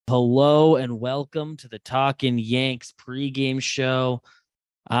Hello and welcome to the Talkin' Yanks pregame show.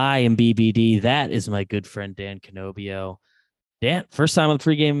 I am BBD. That is my good friend Dan Canobio. Dan, first time on the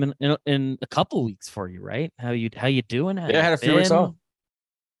pregame in a couple weeks for you, right? How you doing? How Yeah, I you had a few weeks off. been?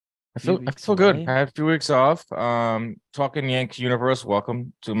 I Few feel I weeks feel good. away. I had a few weeks off. Talking Yanks universe.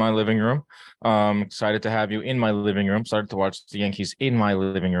 Welcome to my living room. Excited to have you in my living room. Excited to watch the Yankees in my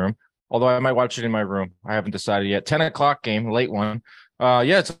living room. Although I might watch it in my room. I haven't decided yet. 10 o'clock game, late one.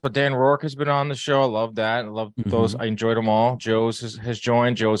 Yeah, it's Dan Rourke has been on the show. I love that. I love those. Mm-hmm. I enjoyed them all. Joe's has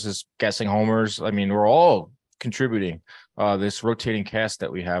joined. Joe's is guessing homers. I mean, we're all contributing. This rotating cast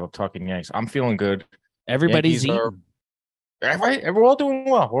that we have of Talking Yanks. I'm feeling good. Everybody's Yankees are eating. right. We're all doing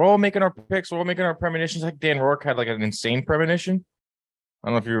well. We're all making our picks. We're all making our premonitions. Like Dan Rourke had like an insane premonition. I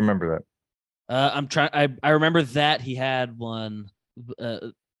don't know if you remember that. I'm trying. I remember that he had one. Uh,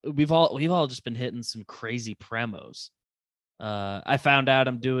 we've all just been hitting some crazy premos. I found out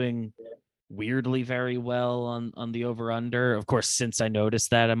I'm doing weirdly very well on the over under. Of course, since I noticed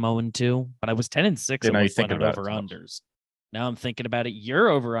that I'm 0-2, but I was 10-6 Yeah, at now one you're point thinking on about over it too much. unders. Now I'm thinking about it. Your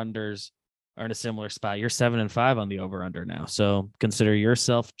over unders are in a similar spot. You're 7-5 on the over under now, so consider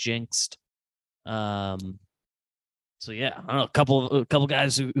yourself jinxed. Um, so yeah, I don't know, a couple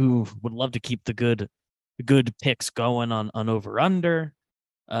guys who would love to keep the good picks going on over under.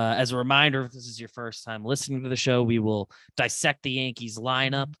 As a reminder, if this is your first time listening to the show, we will dissect the Yankees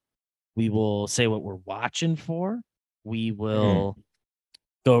lineup. We will say what we're watching for. We Mhm. will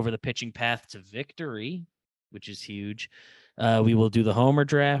go over the pitching path to victory, which is huge. We will do the homer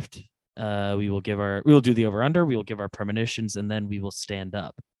draft. We will do the over under. We will give our premonitions, and then we will stand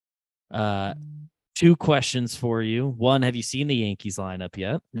up. Uh, Two questions for you. One, have you seen the Yankees lineup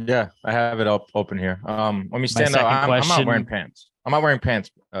yet? Yeah, I have it up open here. Let me My stand up. second I'm not wearing question, pants. I'm not wearing pants,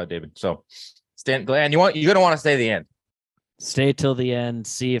 David. So stand, Glenn. You're gonna want to stay to the end. stay till the end,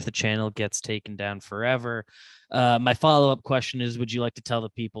 see if the channel gets taken down forever. My follow-up question is, would you like to tell the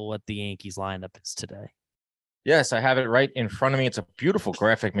people what the Yankees lineup is today? Yes, I have it right in front of me. It's a beautiful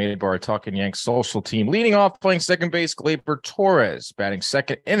graphic made by our Talking Yanks social team. Leading off, playing second base, Gleyber Torres. Batting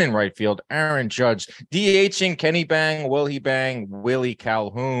second and in right field, Aaron Judge. DHing, Kenny Bang, Willie Bang, Willie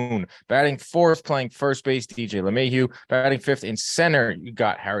Calhoun. Batting fourth, playing first base, DJ LeMahieu. Batting fifth in center, you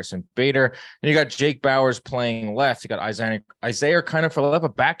got Harrison Bader. And you got Jake Bowers playing left. You got Isaiah kind of for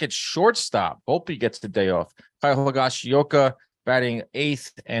left, back at shortstop. Hope he gets the day off. Kyle Higashioka batting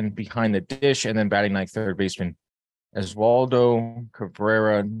eighth and behind the dish, and then batting ninth, third baseman Oswaldo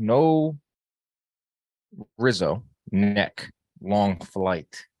Cabrera. No Rizzo, neck, long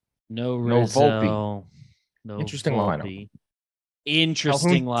flight. No No Volpe. Rizzo, no Interesting lineup. Volpe.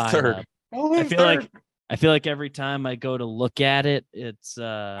 Interesting Calhoun lineup. third. I Calhoun feel third. like I feel like every time I go to look at it, it's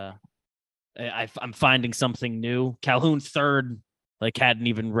I'm finding something new. Calhoun third, like hadn't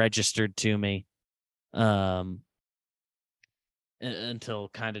even registered to me. Um, until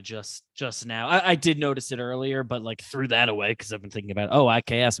kind of just now. I did notice it earlier, but like threw that away because I've been thinking about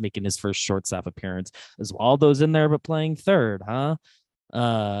IKS making his first shortstop appearance. Oswaldo's in there, but playing third, huh?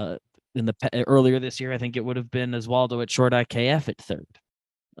 Uh, in the earlier this year, I think it would have been Oswaldo at short, IKF at third.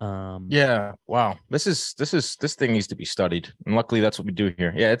 Yeah. Wow. This thing needs to be studied, and luckily that's what we do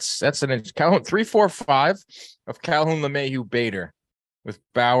here. Yeah. That's an Calhoun 3-4-5 of Calhoun, LeMahieu, Bader with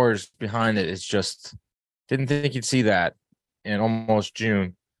Bowers behind it. It's just didn't think you'd see that in almost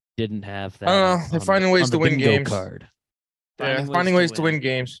June. Didn't have I that don't on know. They're on the finding on ways the to win bingo games. card. Yeah, Finding ways finding to ways to win. win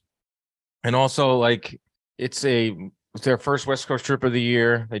games. And also, like, it's their first West Coast trip of the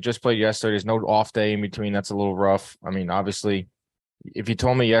year. They just played yesterday. There's no off day in between. That's a little rough. I mean, obviously, if you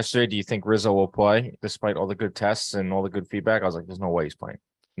told me yesterday, do you think Rizzo will play despite all the good tests and all the good feedback? I was like, there's no way he's playing.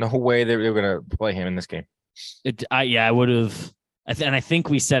 No way they're going to play him in this game. I would have. And I think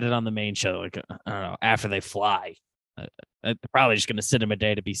we said it on the main show. Like I don't know, after they fly, I'm probably just going to sit him a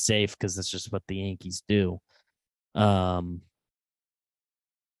day to be safe because that's just what the Yankees do. Um,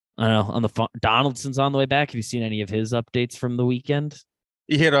 I don't know. On the Donaldson's on the way back. Have you seen any of his updates from the weekend?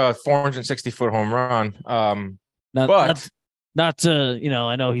 He hit a 460-foot home run. Not not But not to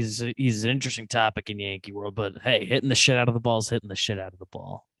I know he's an interesting topic in Yankee world, but hey, hitting the shit out of the ball is hitting the shit out of the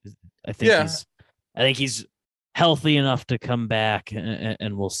ball. I think yeah, he's I think he's healthy enough to come back,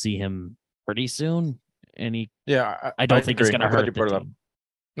 and we'll see him pretty soon. And yeah, I I don't think he's agree. going to I'm glad you hurt the brought it up. team.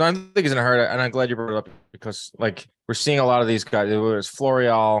 No, I think he's gonna hurt it, and I'm glad you brought it up because like we're seeing a lot of these guys. Whether it's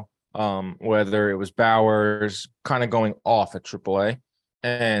Florial, whether it was Bowers, kind of going off at AAA,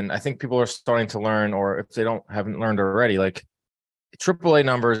 and I think people are starting to learn, or if they haven't learned already, like AAA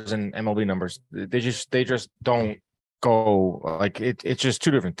numbers and MLB numbers, they just don't go like it's just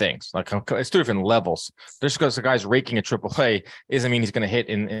two different things. Like it's two different levels. Just because the guy's raking at AAA doesn't mean he's going to hit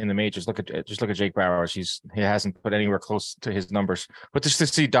in the majors. Look at Jake Bauers. He hasn't put anywhere close to his numbers. But just to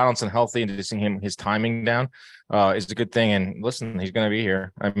see Donaldson healthy and to see his timing down is a good thing. And listen, he's going to be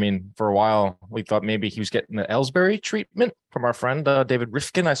here. I mean, for a while we thought maybe he was getting the Ellsbury treatment from our friend David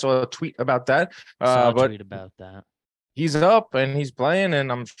Rifkin. I saw a tweet about that. Tweet about that. He's up and he's playing,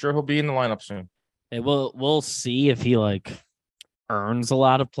 and I'm sure he'll be in the lineup soon. And we'll see if he earns a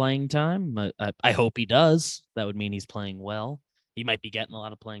lot of playing time. I hope he does. That would mean he's playing well. He might be getting a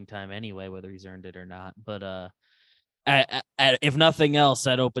lot of playing time anyway, whether he's earned it or not. But if nothing else,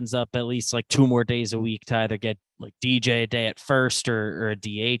 that opens up at least 2 more days a week to either get DJ a day at first or a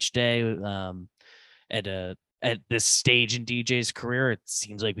DH day. At this stage in DJ's career, it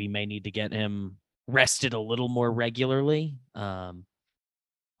seems like we may need to get him rested a little more regularly.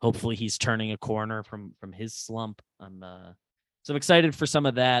 Hopefully he's turning a corner from his slump. So I'm excited for some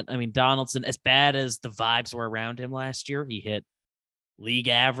of that. I mean, Donaldson, as bad as the vibes were around him last year, he hit league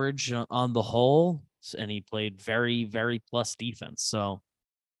average on the whole, and he played very, very plus defense. So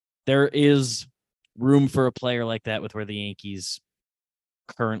there is room for a player like that with where the Yankees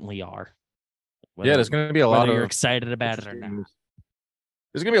currently are. There's going to be a lot of you're excited about it or not.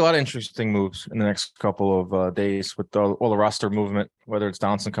 There's going to be a lot of interesting moves in the next couple of days with all the roster movement, whether it's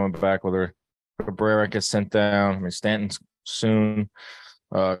Donaldson coming back, whether Cabrera gets sent down. I mean, Stanton's soon.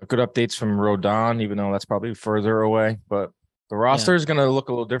 Good updates from Rodon, even though that's probably further away. But the roster is going to look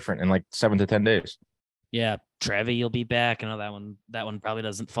a little different in 7 to 10 days. Yeah, Trevi, you'll be back. I know that one probably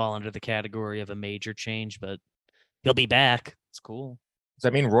doesn't fall under the category of a major change, but he'll be back. It's cool. Does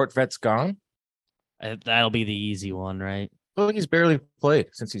that mean Rortvet's gone? That'll be the easy one, right? I feel like he's barely played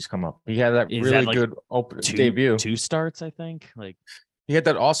since he's come up. He had that good debut. 2 starts, I think. He had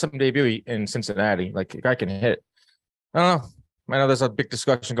that awesome debut in Cincinnati. The guy can hit. I don't know. I know there's a big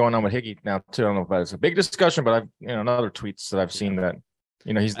discussion going on with Higgy now too. I don't know if that's a big discussion, but I've other tweets that I've seen that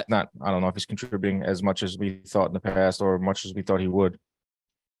he's not. I don't know if he's contributing as much as we thought in the past or much as we thought he would.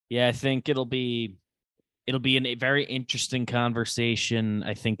 Yeah, I think it'll be a very interesting conversation.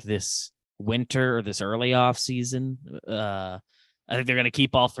 I think this winter or this early off season. I think they're going to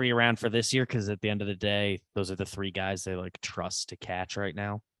keep all 3 around for this year because at the end of the day, those are the 3 guys they trust to catch right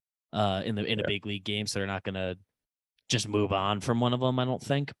now in a big league game. So they're not going to just move on from one of them, I don't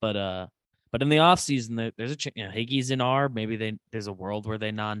think. But in the off season, there's a Higgy's in ARB. Maybe there's a world where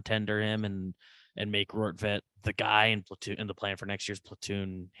they non-tender him and make Rortvet the guy in platoon in the plan for next year's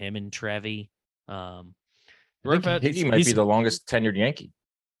platoon. Him and Trevi. Rortvet, Higgy might be the longest tenured Yankee.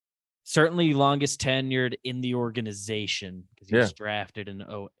 Certainly longest tenured in the organization because he was drafted in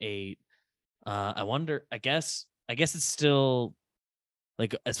 2008. I wonder, I guess it's still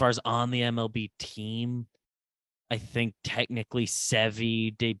as far as on the MLB team, I think technically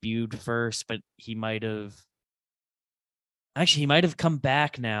Sevy debuted first, but he might have come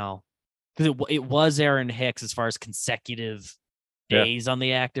back now because it was Aaron Hicks as far as consecutive days on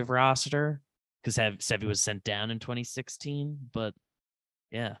the active roster because Sevy was sent down in 2016, but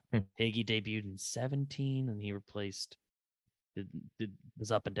Higgy debuted in 2017 and he replaced was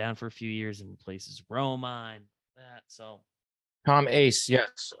up and down for a few years and replaces Romine. So Tom Ace,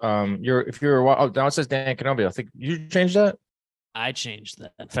 yes. Now it says Dan Kenobi. I think you changed that. I changed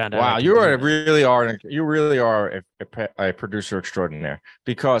that. Found out. Wow, you really are a producer extraordinaire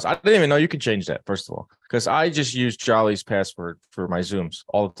because I didn't even know you could change that. First of all, because I just use Jolly's password for my Zooms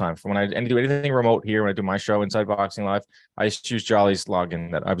all the time. For when I do anything remote here, when I do my show Inside Boxing Live, I just use Jolly's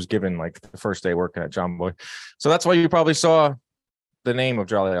login that I was given the first day working at John Boy. So that's why you probably saw the name of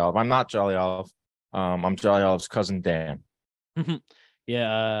Jolly Olive. I'm not Jolly Olive. I'm Jolly Olive's cousin Dan.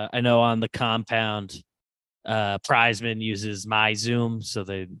 Yeah, I know on the compound, Prizeman uses my Zoom, so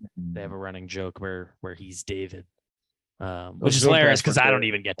they have a running joke where he's David, which is hilarious because I don't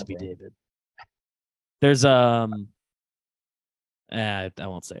even get to be David. There's I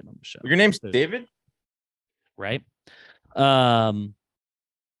won't say it on the show. Your name's David, right? Wow,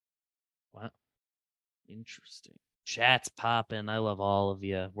 interesting. Chat's popping. I love all of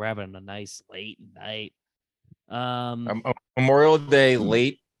you. We're having a nice late night. Memorial Day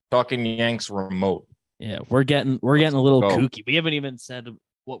late talking Yanks remote. Yeah, we're getting a little kooky. We haven't even said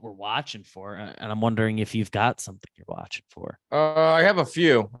what we're watching for, and I'm wondering if you've got something you're watching for. I have a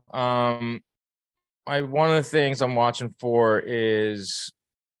few. One of the things I'm watching for is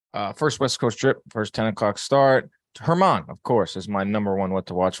first West Coast trip, first 10 o'clock start. Herman, of course, is my number one what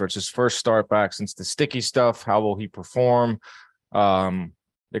to watch for. It's his first start back since the sticky stuff. How will he perform?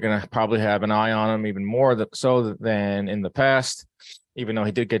 They're going to probably have an eye on him even more so than in the past. even though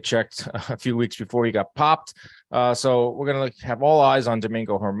he did get checked a few weeks before he got popped. So we're going to have all eyes on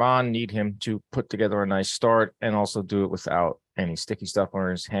Domingo Germán, need him to put together a nice start and also do it without any sticky stuff on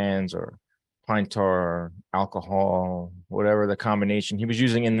his hands or pine tar, alcohol, whatever the combination he was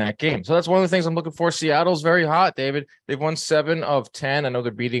using in that game. So that's one of the things I'm looking for. Seattle's very hot, David. They've won 7 of 10. I know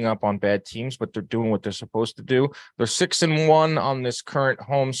they're beating up on bad teams, but they're doing what they're supposed to do. They're 6-1 on this current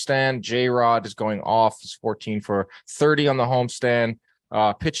homestand. J-Rod is going off. He's 14 for 30 on the homestand.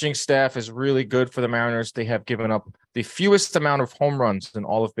 Pitching staff is really good for the Mariners. They have given up the fewest amount of home runs in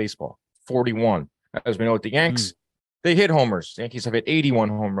all of baseball, 41. As we know with the Yanks, they hit homers. The Yankees have hit 81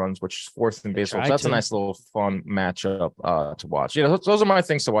 home runs, which is 4th in baseball. So that's a nice little fun matchup to watch. You know, those are my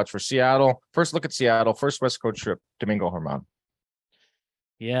things to watch for Seattle. First look at Seattle. First West Coast trip, Domingo Germán.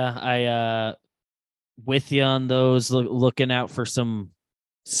 Yeah, I with you on those. Looking out for some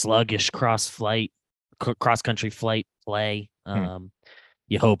sluggish cross country flight play.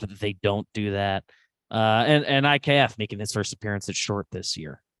 You hope that they don't do that. And IKF making his first appearance at short this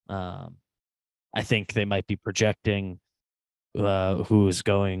year. I think they might be projecting who's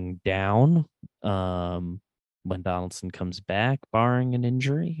going down when Donaldson comes back, barring an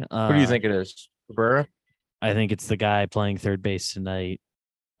injury. Who do you think it is? Cabrera? I think it's the guy playing third base tonight.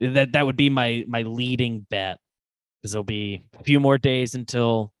 That would be my leading bet, because there'll be a few more days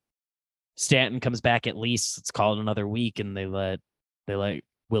until Stanton comes back. At least let's call it another week, and they let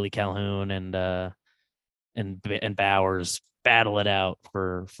Willie Calhoun and Bowers battle it out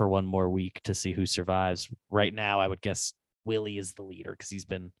for one more week to see who survives. Right now, I would guess Willie is the leader because he's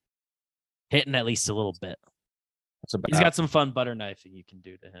been hitting at least a little bit. He's got some fun butter knifing you can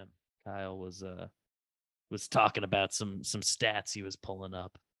do to him. Kyle was talking about some stats he was pulling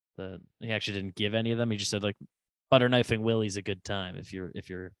up. He actually didn't give any of them. He just said, like, butter knifing Willie's a good time if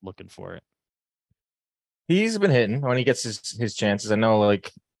you're looking for it. He's been hitting when he gets his chances. I know,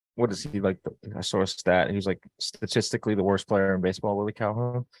 like, what is he like? I saw a stat. He was like statistically the worst player in baseball, Willie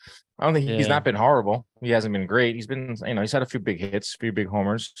Calhoun. I don't think he's not been horrible. He hasn't been great. He's been, he's had a few big hits, a few big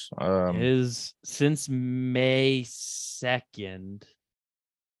homers. Since May 2nd,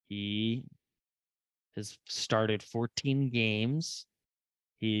 he has started 14 games.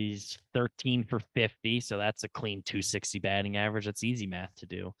 He's 13 for 50, so that's a clean 260 batting average. That's easy math to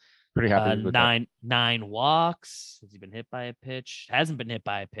do. Pretty happy with nine walks. Has he been hit by a pitch? Hasn't been hit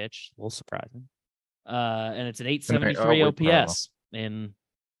by a pitch. A little surprising. And it's an 873 OPS in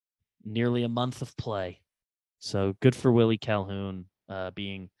nearly a month of play. So good for Willie Calhoun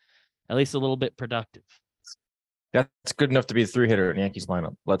being at least a little bit productive. That's good enough to be a 3-hitter in Yankees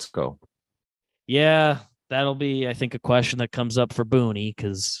lineup. Let's go. Yeah, that'll be, I think, a question that comes up for Booney,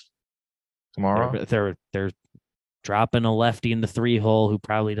 because tomorrow they're dropping a lefty in the 3-hole who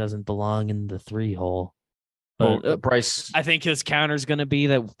probably doesn't belong in the 3-hole. But Bryce, I think his counter is going to be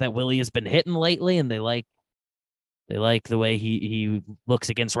that Willie has been hitting lately, and they like the way he looks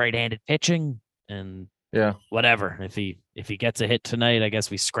against right-handed pitching, and whatever. If he gets a hit tonight, I guess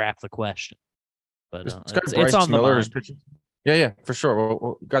we scrap the question. But it's on Miller the is pitching. Yeah, for sure.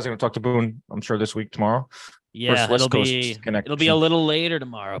 Well, you guys are going to talk to Boone, I'm sure, this week, tomorrow. Yeah, it'll be a little later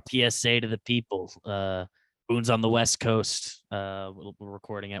tomorrow. PSA to the people. Boone's on the West Coast. We're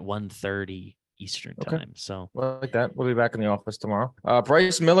recording at 1:30 Eastern time. So like that. We'll be back in the office tomorrow.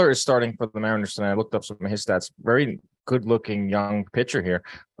 Bryce Miller is starting for the Mariners tonight. I looked up some of his stats. Very good-looking young pitcher here.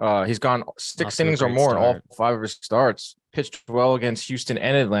 He's gone 6 innings or more in all 5 of his starts. Pitched well against Houston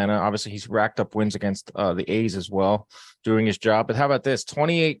and Atlanta. Obviously, he's racked up wins against the A's as well, doing his job. But how about this?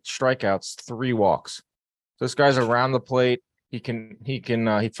 28 strikeouts, 3 walks. So this guy's around the plate. He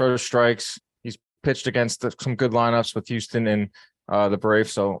throws strikes. He's pitched against some good lineups with Houston and the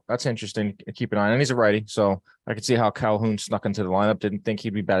Braves. So that's interesting. Keep an eye on. And he's a righty. So I could see how Calhoun snuck into the lineup. Didn't think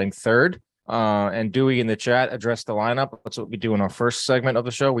he'd be batting third. And Dewey in the chat addressed the lineup. That's what we do in our first segment of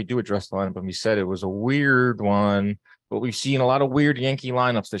the show. We do address the lineup, and we said it was a weird one. But we've seen a lot of weird Yankee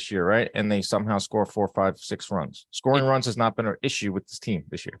lineups this year, right? And they somehow score 4, 5, 6 runs. Scoring runs has not been an issue with this team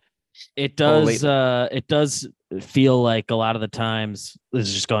this year. It does. It does feel like a lot of the times, this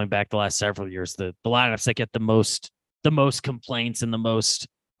is just going back the last several years, the lineups that get the most complaints and the most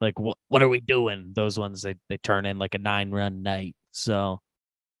like, what are we doing? Those ones they turn in like a 9-run night. So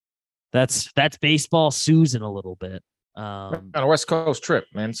that's baseball Susan a little bit. On a West Coast trip,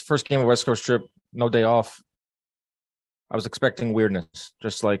 man. It's the first game of West Coast trip. No day off. I was expecting weirdness,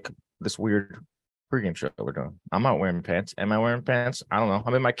 just like this weird pregame show that we're doing. I'm not wearing pants. Am I wearing pants? I don't know.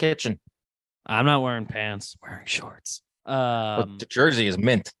 I'm in my kitchen. I'm not wearing pants. Wearing shorts. But the jersey is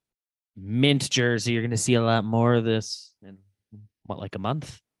mint. Mint jersey. You're going to see a lot more of this in like a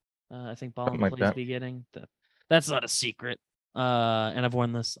month. I think Ball and Play's beginning. That's not a secret. And I've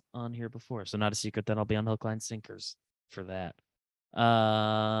worn this on here before, so not a secret that I'll be on hook, line, sinkers for that. We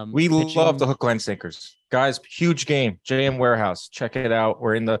love the Pitching, hook line sinkers, guys. Huge game, JM Warehouse. Check it out.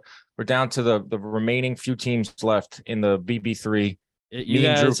 We're down to the remaining few teams left in the BB3. you Me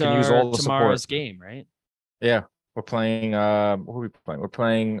and Drew guys can use are all the tomorrow's support. game, right? Yeah, we're playing. Who are we playing? We're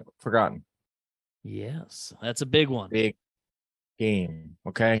playing Forgotten. Yes, that's a big one. Big game.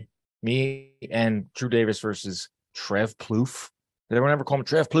 Okay, me and Drew Davis versus Trev Plouffe. Did everyone ever call him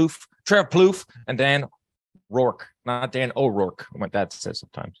Trev Plouffe? Trev Plouffe, and Dan Rourke, not Dan O'Rourke. What that says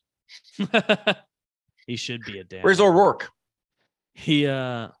sometimes. He should be a damn. Where's O'Rourke? He's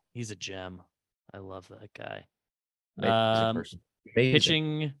a gem. I love that guy. Amazing person. Amazing.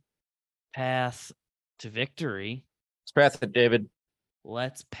 Pitching path to victory. Let's pass it, David.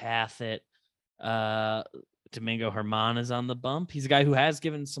 Let's path it. Domingo Germán is on the bump. He's a guy who has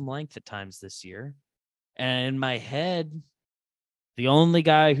given some length at times this year. And in my head, the only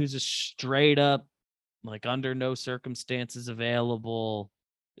guy who's a straight up, like under no circumstances available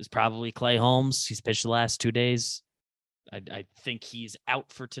is probably Clay Holmes. He's pitched the last 2 days. I think he's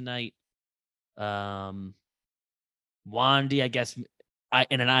out for tonight. Wandy, I guess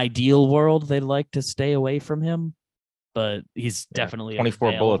in an ideal world, they'd like to stay away from him, but he's definitely 24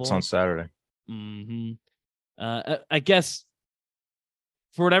 available. bullets on Saturday. Mm-hmm. I guess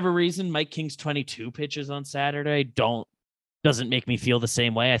for whatever reason, Mike King's 22 pitches on Saturday doesn't make me feel the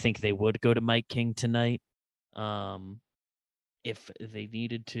same way. I think they would go to Mike King tonight, if they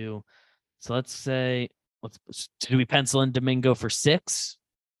needed to. So let's say, do we pencil in Domingo for 6?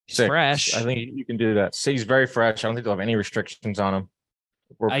 He's 6. fresh. I think you can do that. He's very fresh. I don't think they'll have any restrictions on him.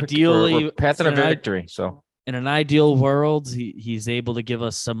 We're pathing a victory. So in an ideal world, he's able to give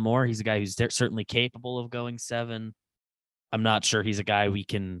us some more. He's a guy who's certainly capable of going 7. I'm not sure he's a guy we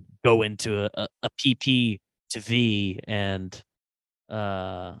can go into a PP to V and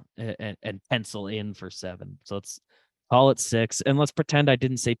pencil in for 7. So let's call it 6, and let's pretend I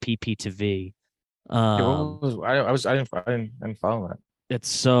didn't say PP to V. I didn't follow that. It's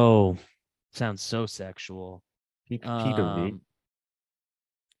sounds so sexual. P to V.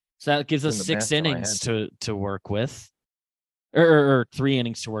 So that gives us 6 innings to work with, or 3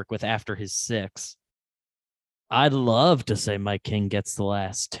 innings to work with after his 6. I'd love to say Mike King gets the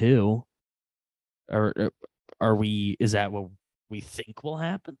last 2. Or are we? Is that what we think will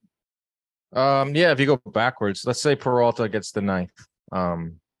happen? Yeah. If you go backwards, let's say Peralta gets the 9th. I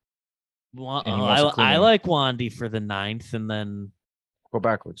like Wandy for the 9th, and then go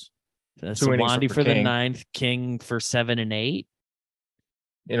backwards. So Wandy for the 9th, King for 7 and 8.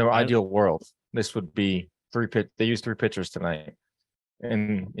 In an ideal world, this would be 3 pitch. They use 3 pitchers tonight,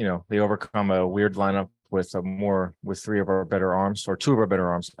 and they overcome a weird lineup with 3 of our better arms, or 2 of our better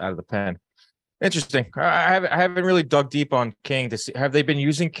arms out of the pen. Interesting. I haven't really dug deep on King to see. Have they been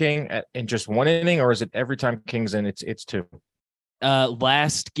using King in just 1 inning, or is it every time King's in, it's 2?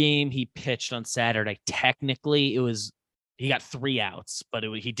 Last game he pitched on Saturday, technically he got 3 outs, but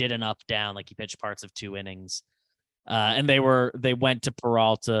he did an up down, like he pitched parts of 2 innings. And they went to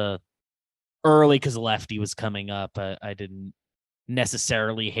Peralta early because lefty was coming up. I didn't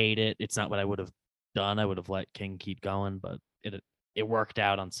necessarily hate it. It's not what I would have done. I would have let King keep going, but it worked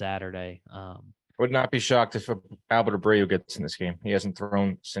out on Saturday. Would not be shocked if Albert Abreu gets in this game. He hasn't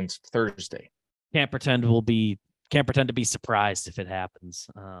thrown since Thursday. Can't pretend to be surprised if it happens.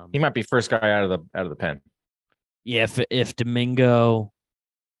 He might be first guy out of the pen. Yeah, if Domingo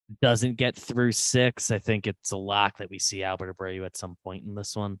doesn't get through 6, I think it's a lock that we see Albert Abreu at some point in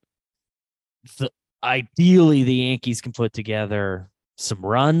this one. Ideally, the Yankees can put together some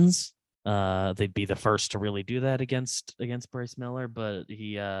runs. They'd be the first to really do that against Bryce Miller, but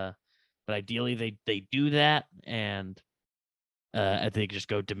ideally they do that, and I think just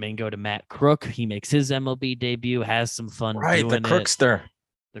go Domingo to Matt Crook. He makes his MLB debut, has some fun doing the Crookster.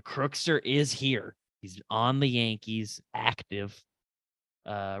 The Crookster is here. He's on the Yankees, active.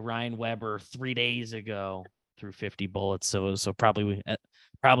 Ryan Weber 3 days ago threw 50 bullets, so probably not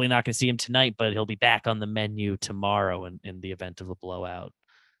going to see him tonight, but he'll be back on the menu tomorrow in the event of a blowout.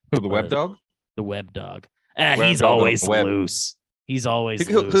 Who, the Web Dog? The Web Dog. He's always loose. He's always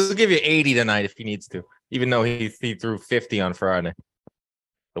loose. He'll give you 80 tonight if he needs to, even though he threw 50 on Friday.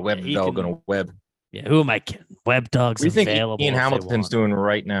 The Web Dog gonna web. Yeah, who am I kidding? Web Dog's available. What do you think Ian Hamilton's doing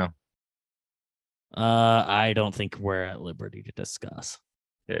right now? I don't think we're at liberty to discuss.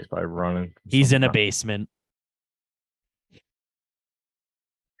 Yeah, he's probably running. He's in a basement.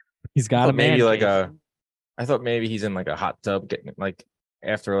 He's got a man. I thought maybe he's in like a hot tub, getting like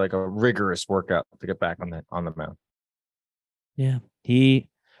after like a rigorous workout to get back on the mound. Yeah,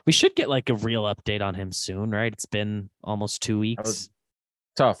 We should get like a real update on him soon, right? It's been almost 2 weeks.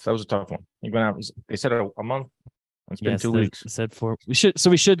 Tough. That was a tough one. He went out. They said a month. It's been Yes, 2 weeks. said four. We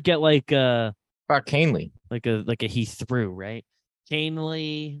should get like About Canely. like a he threw, right?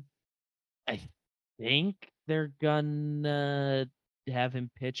 Canely, I think they're gonna have him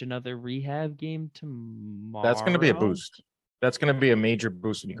pitch another rehab game tomorrow. That's going to be a boost. That's going to be a major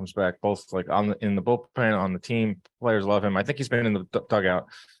boost when he comes back. Both like in the bullpen, on the team, players love him. I think he's been in the dugout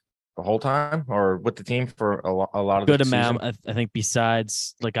the whole time, or with the team for a lot of good the amount. season. I think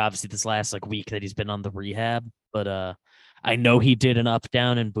besides like obviously this last like week that he's been on the rehab, but I know he did an up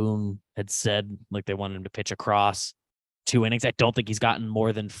down, and Boone had said like they wanted him to pitch across 2 innings. I don't think he's gotten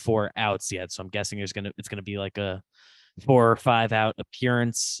more than 4 outs yet, so I'm guessing it's gonna be like a 4 or 5 out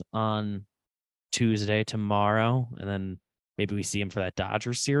appearance on Tuesday tomorrow, and then maybe we see him for that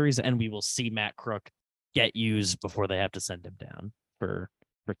Dodgers series, and we will see Matt Crook get used before they have to send him down for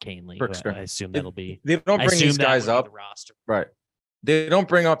Canely. I assume that'll be. They don't bring these guys up. The roster. Right. They don't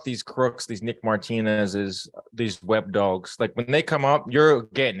bring up these crooks, these Nick Martinez's, these web dogs. Like when they come up, you're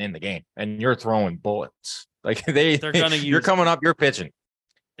getting in the game and you're throwing bullets. Like they're gonna you're coming up, you're pitching.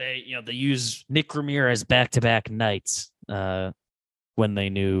 They use Nick Ramirez back-to-back nights when they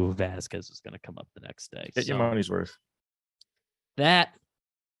knew Vasquez was going to come up the next day. Get your money's worth. That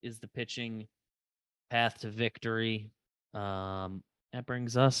is the pitching path to victory. That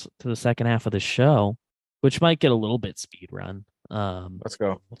brings us to the second half of the show, which might get a little bit speed run. Let's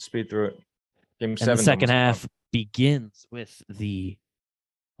go. Let's speed through it. Game 7. The second half begins with the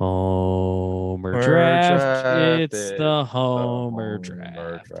Homer draft. It's the Homer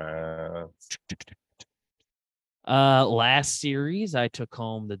draft. Last series, I took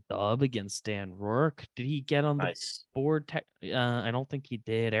home the dub against Dan Rourke. Did he get on the board? I don't think he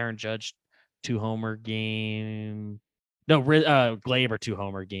did. Aaron Judge, 2-homer game. No, Glaber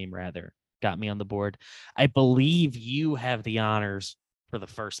 2-homer game, rather. Got me on the board. I believe you have the honors for the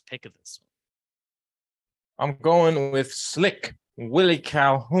first pick of this one. I'm going with Slick Willie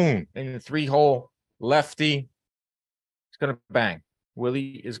Calhoun in the 3-hole lefty. He's going to bang.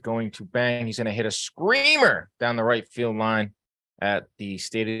 Willie is going to bang. He's going to hit a screamer down the right field line at the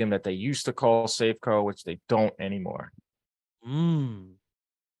stadium that they used to call Safeco, which they don't anymore.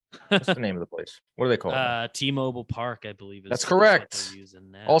 What's the name of the place? What do they call it? T-Mobile Park, I believe. That's correct.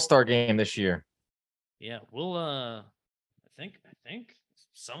 All-Star game this year. Yeah, we'll. I think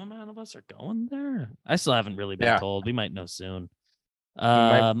some amount of us are going there. I still haven't really been told. We might know soon. We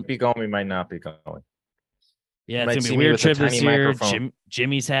might be going. We might not be going. Yeah, it's gonna be a weird trip this year.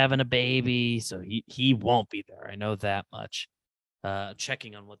 Jimmy's having a baby, so he won't be there. I know that much.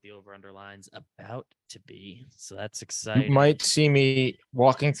 Checking on what the over-under line's about to be, so that's exciting. You might see me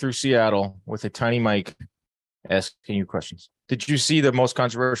walking through Seattle with a tiny mic, asking you questions. Did you see the most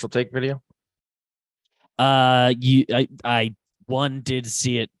controversial take video? I one did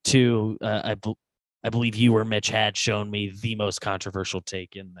see it too. I believe you or Mitch had shown me the most controversial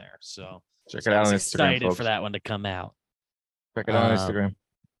take in there, so check it out on Instagram. Excited folks. for that one to come out. Check it out on Instagram.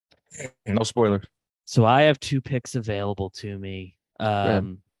 No spoilers. So I have 2 picks available to me.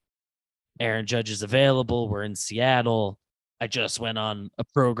 Aaron Judge is available. We're in Seattle. I just went on a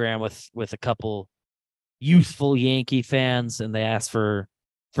program with a couple youthful Yankee fans, and they asked for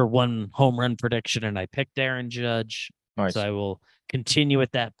one home run prediction, and I picked Aaron Judge. Nice. So I will continue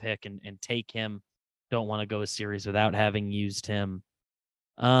with that pick and take him. Don't want to go a series without having used him.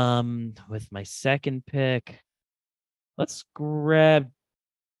 With my second pick, let's grab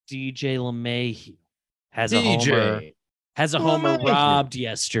DJ LeMahieu. Has a homer robbed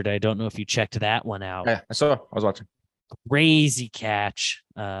yesterday. I don't know if you checked that one out. Yeah, I saw. I was watching. Crazy catch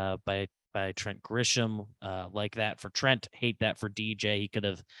by Trent Grisham. Like that for Trent, hate that for DJ. He could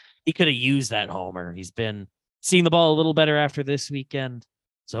have used that homer. He's been seeing the ball a little better after this weekend.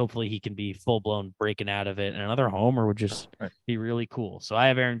 So hopefully he can be full-blown breaking out of it. And another homer would just be really cool. So I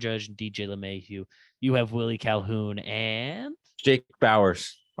have Aaron Judge and DJ LeMahieu. You have Willie Calhoun and Jake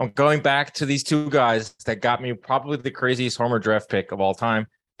Bauers. I'm going back to these 2 guys that got me probably the craziest homer draft pick of all time.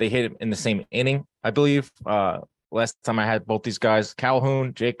 They hit him in the same inning, I believe. Last time I had both these guys,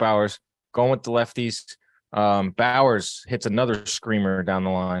 Calhoun, Jake Bauers, going with the lefties. Bauers hits another screamer down the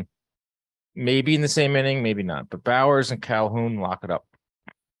line. Maybe in the same inning, maybe not. But Bauers and Calhoun lock it up.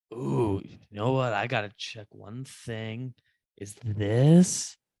 Ooh, you know what? I gotta check one thing. Is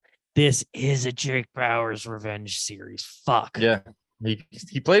this is a Jake Bauers revenge series? Fuck. Yeah,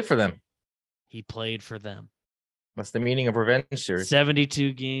 he played for them. He played for them. That's the meaning of revenge series.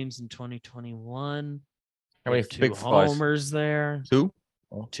 72 games in 2021. How many 2 homers there? 2?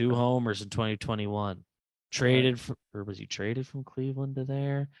 2 homers in 2021. or was he traded from Cleveland to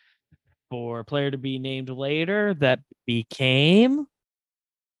there for a player to be named later that became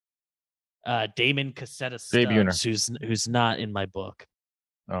Damon Cassetta Jay Buhner. Stubbs, who's not in my book.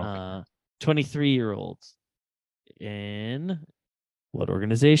 Oh, 23-year-old. In what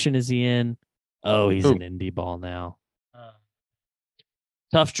organization is he in? Oh, he's Who? in indie ball now.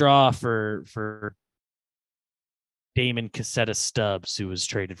 Tough draw for Damon Cassetta Stubbs, who was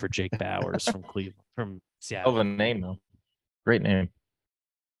traded for Jake Bowers from Cleveland, from Seattle. Oh, the name though. Great name.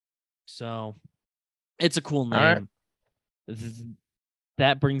 So it's a cool All right. name.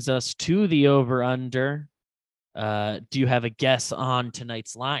 That brings us to the over under. Do you have a guess on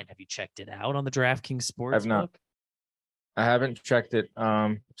tonight's line? Have you checked it out on the DraftKings I've not. Sportsbook? I haven't checked it.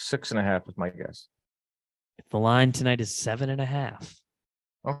 6.5 is my guess. The line tonight is 7.5.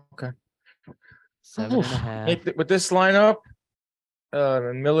 Okay. 7.5. With this lineup,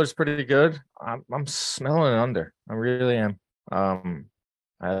 Miller's pretty good. I'm smelling it under. I really am.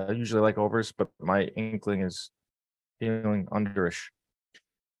 I usually like overs, but my inkling is feeling underish.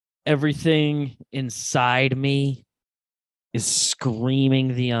 Everything inside me is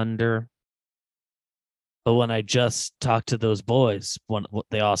screaming the under. But when I just talked to those boys,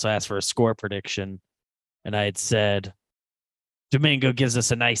 they also asked for a score prediction, and I had said Domingo gives us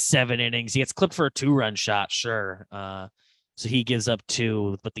a nice 7 innings. He gets clipped for a 2-run shot, sure. So he gives up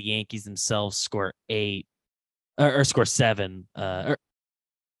 2, but the Yankees themselves score 8 or score 7.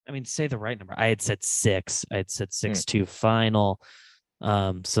 Say the right number. I had said 6. I had said 6-2 final.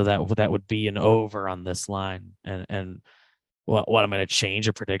 So that would be an over on this line. And what I'm going to change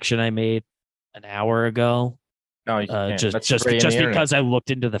a prediction I made an hour ago. No, you can't. Just because I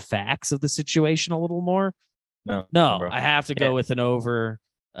looked into the facts of the situation a little more. No, bro. I have to go with an over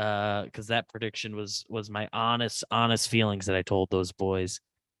because that prediction was my honest feelings that I told those boys.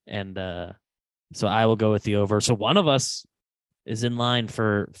 And so I will go with the over. So one of us is in line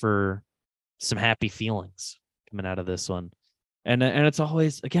for some happy feelings coming out of this one. And it's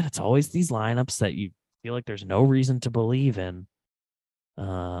always these lineups that you feel like there's no reason to believe in.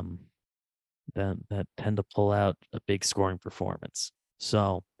 That tend to pull out a big scoring performance.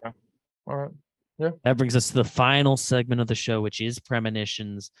 So, all right, yeah. That brings us to the final segment of the show, which is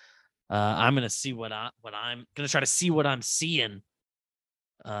premonitions. I'm gonna see I'm gonna try to see what I'm seeing.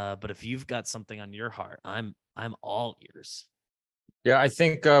 But if you've got something on your heart, I'm all ears. Yeah, I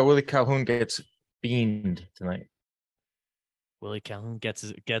think Willie Calhoun gets beamed tonight. Willie Calhoun gets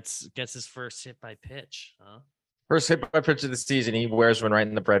his first hit by pitch, huh? First hit by pitch of the season. He wears one right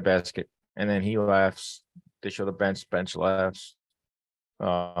in the breadbasket, and then he laughs. They show the bench laughs.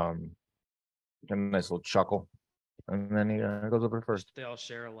 A nice little chuckle, and then he goes over first. They all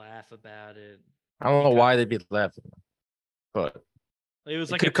share a laugh about it. I don't know why they'd be laughing, but it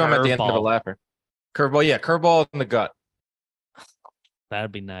was like could come at the end of a laugher. Curveball in the gut.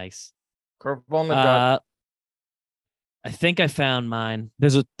 That'd be nice. Curveball in the gut. I think I found mine.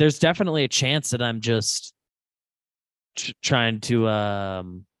 There's definitely a chance that I'm just trying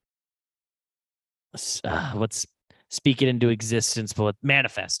to speak it into existence, but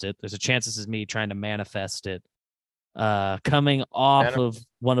manifest it. There's a chance this is me trying to manifest it. Coming off of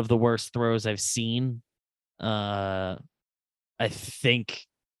one of the worst throws I've seen. I think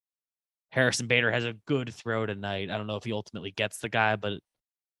Harrison Bader has a good throw tonight. I don't know if he ultimately gets the guy, but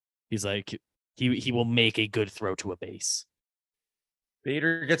he's like he will make a good throw to a base.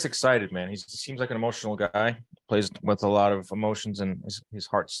 Bader gets excited, man. He seems like an emotional guy. Plays with a lot of emotions in his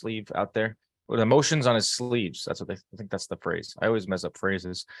heart sleeve out there. With emotions on his sleeves. That's what I think that's the phrase. I always mess up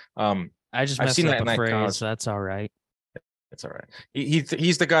phrases. I've seen that in a phrase, so that's all right. It's all right.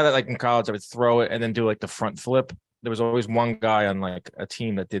 He's the guy that like in college I would throw it and then do like the front flip. There was always one guy on like a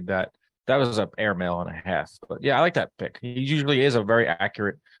team that did that. That was an airmail and a half. But yeah, I like that pick. He usually is a very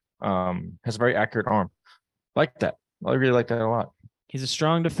accurate, has a very accurate arm. Like that. I really like that a lot. He's a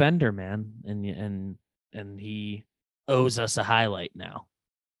strong defender, man, and he owes us a highlight now.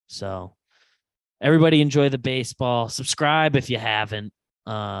 So everybody enjoy the baseball. Subscribe if you haven't.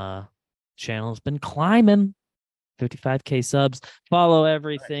 Channel's been climbing. 55K subs. Follow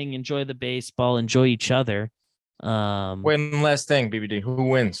everything. Enjoy the baseball. Enjoy each other. One last thing, BBD. Who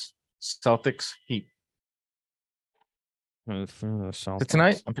wins? Celtics, Heat.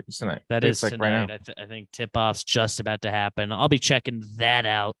 Tonight? It's tonight. That is like tonight. Right now. I think tip-off's just about to happen. I'll be checking that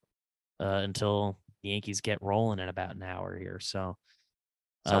out until the Yankees get rolling in about an hour here. So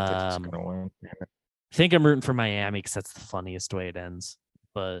Celtics gonna win. I think I'm rooting for Miami because that's the funniest way it ends.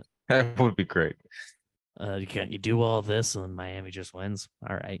 But that would be great. You do all this and then Miami just wins.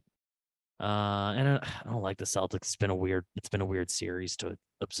 All right. And I don't like the Celtics. It's been a weird series to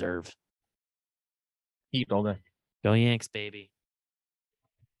observe. Heat all day. Go Yanks, baby.